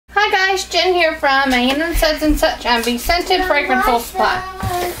guys, Jen here from A&M Suds and Such and Be Scented Fragrance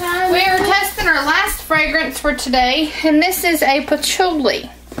Supply. We are testing our last fragrance for today, and this is a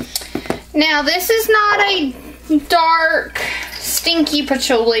patchouli. Now, this is not a dark, stinky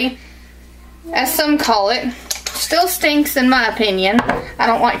patchouli, as some call it. Still stinks in my opinion. I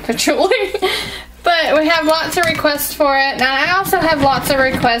don't like patchouli. But we have lots of requests for it. Now, I also have lots of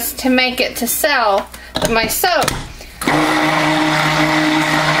requests to make it to sell my soap.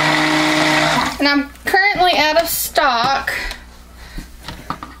 And I'm currently out of stock.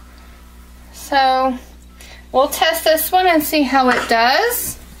 So, we'll test this one and see how it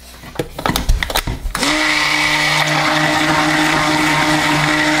does.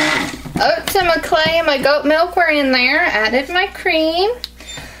 Oats and my clay and my goat milk were in there. Added my cream.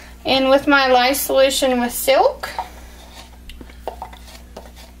 And with my lye solution with silk.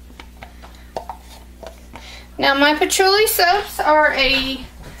 Now my patchouli soaps are a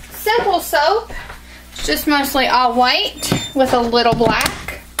simple soap. It's just mostly all white with a little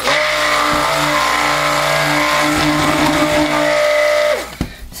black.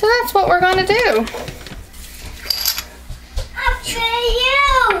 So that's what we're going to do. I feel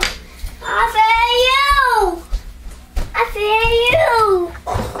you! I feel you! I feel you!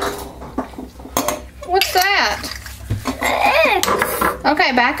 What's that?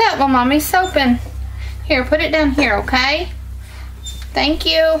 Okay, back up while Mommy's soaping. Here, put it down here, okay? Thank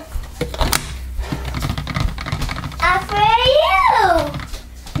you. I feel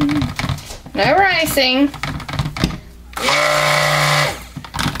you! No racing.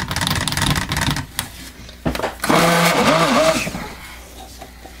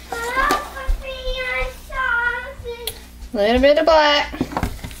 A little bit of black.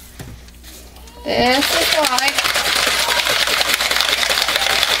 This is white.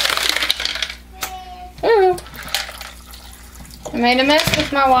 Ooh. I made a mess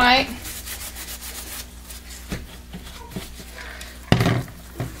with my white.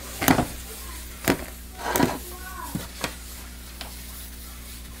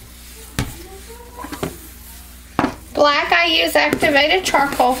 Black I use activated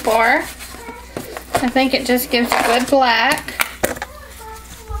charcoal for. I think it just gives a good black.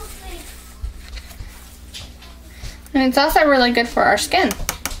 And it's also really good for our skin.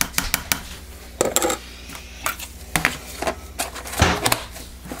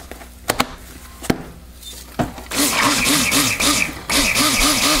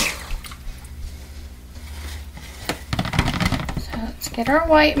 So let's get our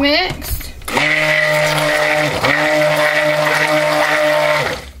white mixed.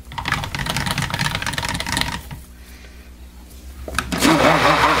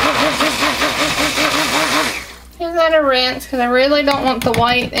 Give that a rinse because I really don't want the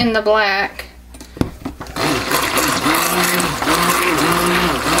white in the black.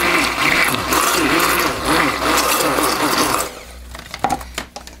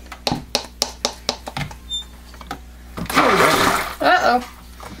 Uh-oh.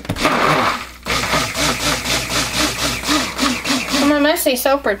 I'm a messy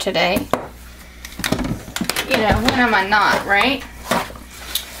soaper today. You know, when am I not, right?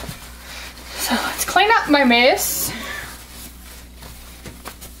 So let's clean up my mess.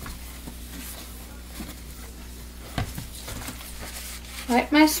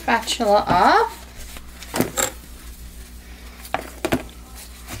 Wipe my spatula off.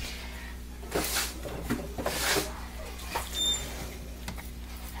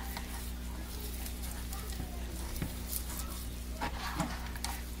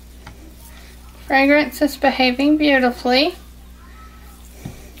 Fragrance is behaving beautifully.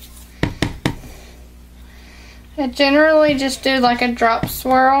 I generally just do like a drop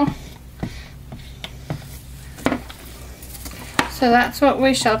swirl. So that's what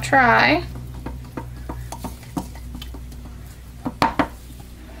we shall try.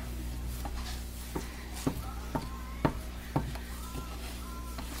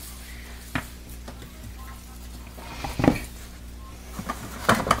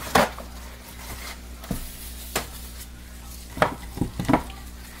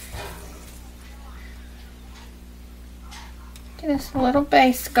 Get this little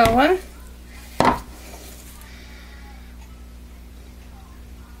base going.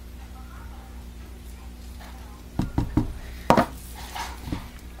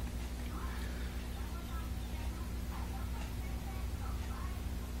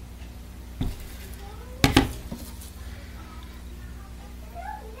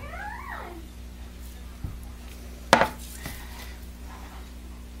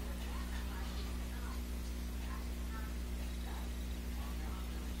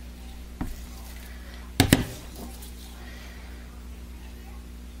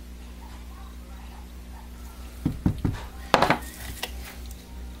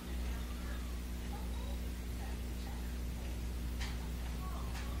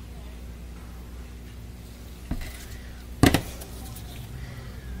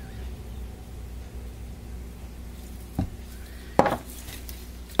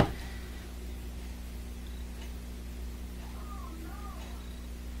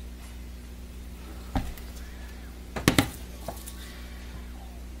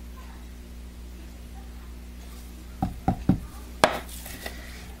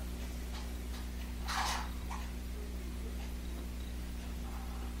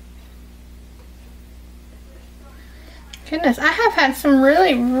 Goodness, I have had some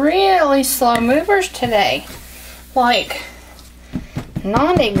really, really slow movers today. Like,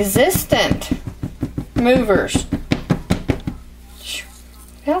 non-existent movers.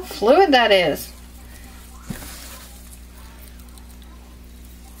 How fluid that is.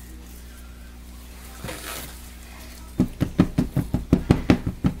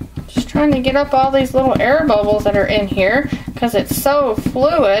 Just trying to get up all these little air bubbles that are in here because it's so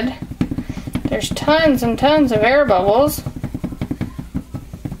fluid. There's tons and tons of air bubbles.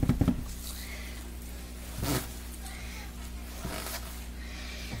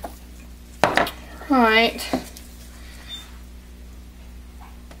 All right.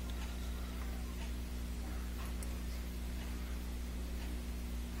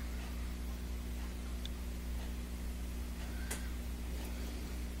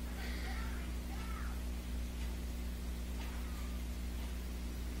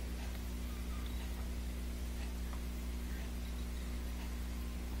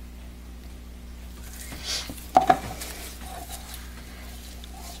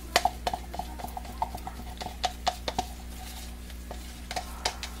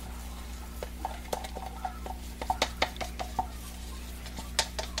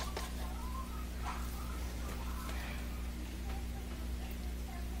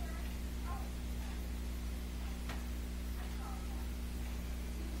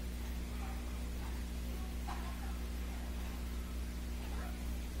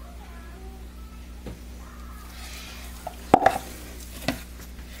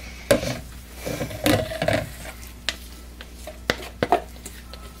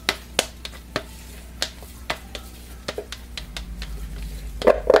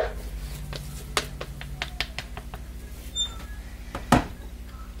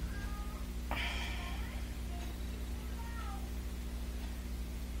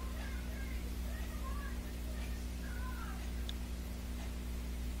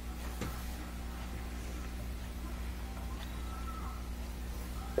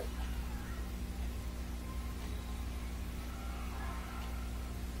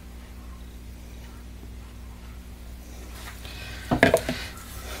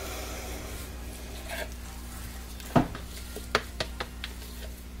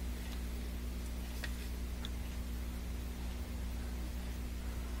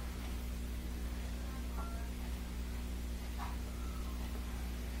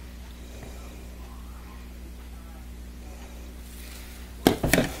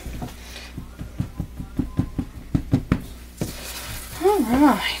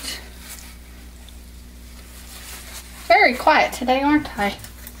 Alright. Very quiet today, aren't I?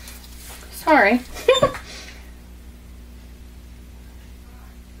 Sorry.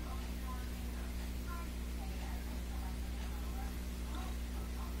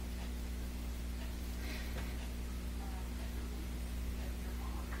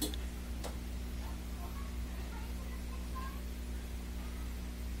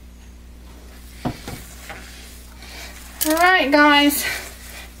 Alright guys,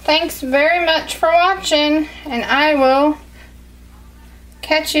 thanks very much for watching, and I will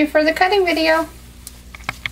catch you for the cutting video.